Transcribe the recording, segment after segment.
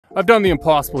I've done the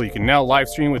impossible. You can now live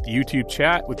stream with YouTube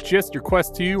chat with just your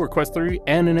Quest 2 or Quest 3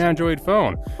 and an Android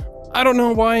phone. I don't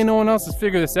know why no one else has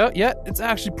figured this out yet. It's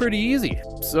actually pretty easy.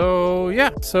 So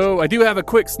yeah, so I do have a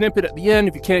quick snippet at the end.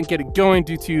 If you can't get it going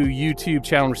due to YouTube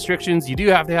channel restrictions, you do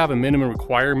have to have a minimum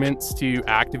requirements to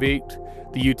activate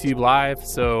the YouTube Live.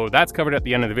 So that's covered at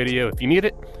the end of the video. If you need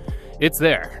it, it's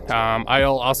there.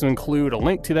 I'll also include a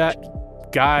link to that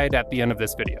guide at the end of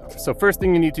this video. So first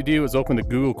thing you need to do is open the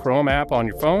Google Chrome app on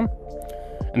your phone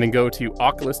and then go to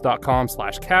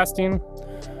oculus.com/casting.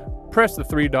 Press the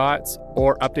 3 dots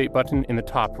or update button in the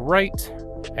top right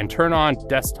and turn on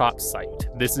desktop site.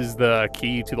 This is the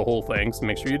key to the whole thing, so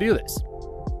make sure you do this.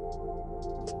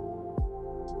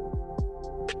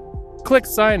 Click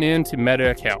sign in to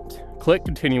Meta account. Click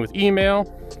continue with email.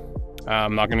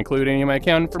 I'm not going to include any of my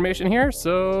account information here,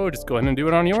 so just go ahead and do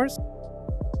it on yours.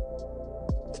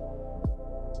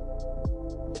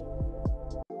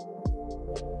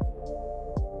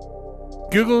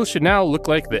 Google should now look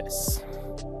like this.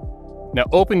 Now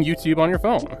open YouTube on your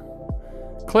phone.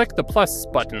 Click the plus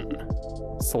button.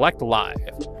 Select live.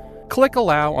 Click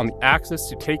allow on the axis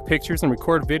to take pictures and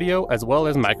record video as well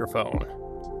as microphone.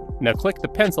 Now click the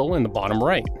pencil in the bottom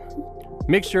right.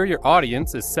 Make sure your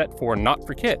audience is set for not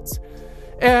for kids.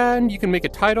 And you can make a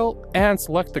title and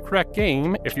select the correct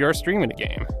game if you are streaming a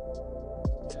game.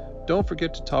 Don't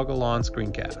forget to toggle on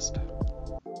screencast.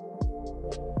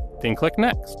 Then click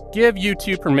next. Give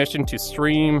YouTube permission to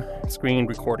stream screen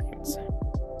recordings.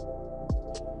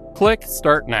 Click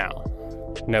start now.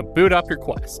 Now boot up your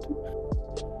Quest.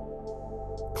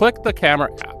 Click the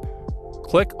camera app.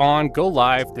 Click on go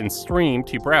live, then stream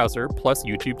to browser plus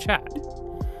YouTube chat.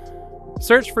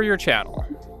 Search for your channel.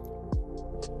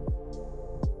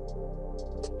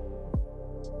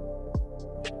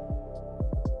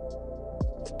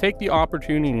 Take the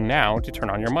opportunity now to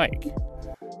turn on your mic.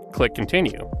 Click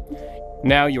continue.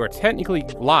 Now you are technically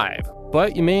live,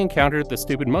 but you may encounter the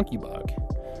stupid monkey bug.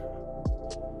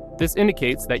 This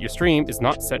indicates that your stream is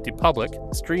not set to public,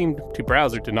 stream to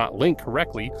browser did not link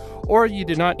correctly, or you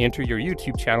did not enter your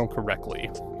YouTube channel correctly.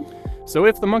 So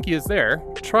if the monkey is there,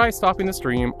 try stopping the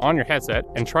stream on your headset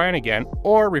and trying again,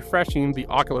 or refreshing the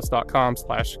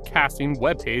oculus.com/casting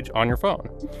webpage on your phone.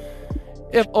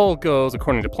 If all goes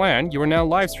according to plan, you are now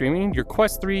live streaming your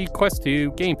Quest 3, Quest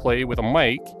 2 gameplay with a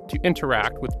mic to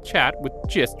interact with chat with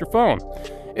just your phone.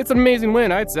 It's an amazing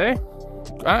win, I'd say.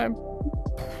 I'm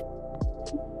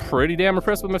pretty damn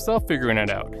impressed with myself figuring it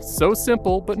out. So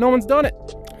simple, but no one's done it.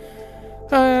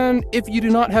 And if you do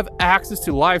not have access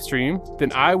to live stream,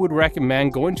 then I would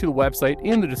recommend going to the website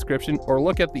in the description or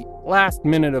look at the last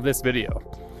minute of this video.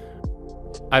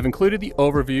 I've included the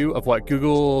overview of what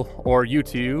Google or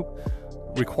YouTube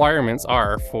requirements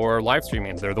are for live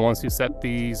streaming. They're the ones who set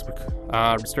these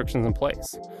restrictions in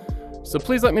place. So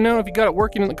please let me know if you got it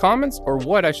working in the comments or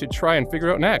what I should try and figure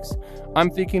out next. I'm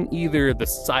thinking either the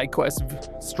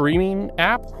SideQuest streaming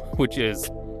app, which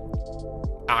is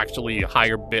actually a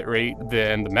higher bitrate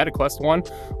than the MetaQuest one,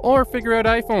 or figure out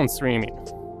iPhone streaming.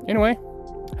 Anyway,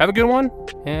 have a good one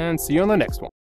and see you on the next one.